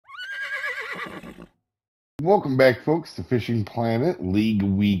Welcome back, folks, to Fishing Planet League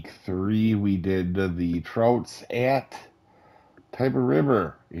Week 3. We did the trouts at Type of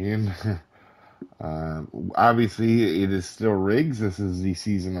River. And uh, obviously, it is still rigs. This is the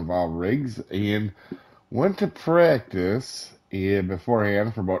season of all rigs. And went to practice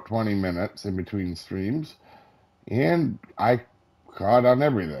beforehand for about 20 minutes in between streams. And I caught on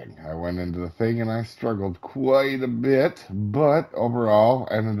everything. I went into the thing and I struggled quite a bit, but overall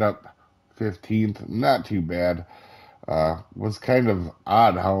ended up 15th. Not too bad. Was kind of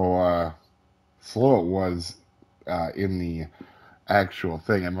odd how slow it was in the actual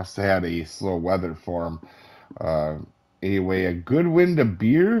thing. I must have had a slow weather form. Uh, anyway, a good win to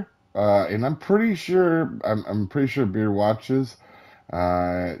Beer, and I'm pretty sure Beer watches.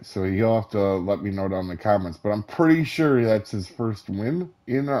 So he'll have to let me know down in the comments. But I'm pretty sure that's his first win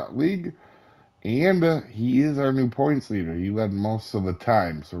in that league. And he is our new points leader. He led most of the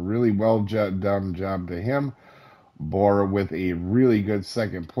time. So really well done job to him. Bor with a really good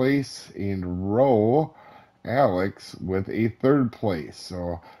second place, and Roe Alex with a third place.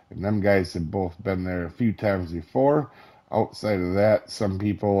 So, and them guys have both been there a few times before. Outside of that, some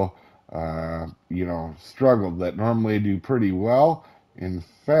people, struggled that normally do pretty well. In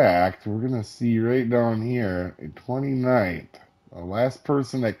fact, we're going to see right down here in 29th, the last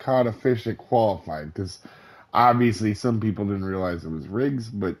person that caught a fish that qualified, because obviously some people didn't realize it was rigs,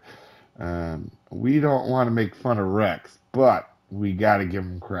 but we don't want to make fun of Rex, but we got to give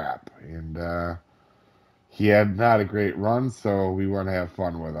him crap. And he had not a great run, so we want to have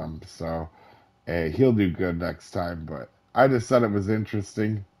fun with him. So he'll do good next time. But I just thought it was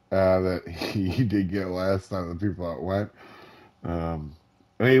interesting that he did get last out of the people that went. Um,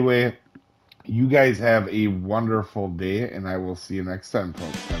 anyway, you guys have a wonderful day, and I will see you next time,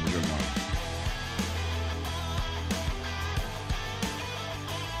 folks. Have a good one.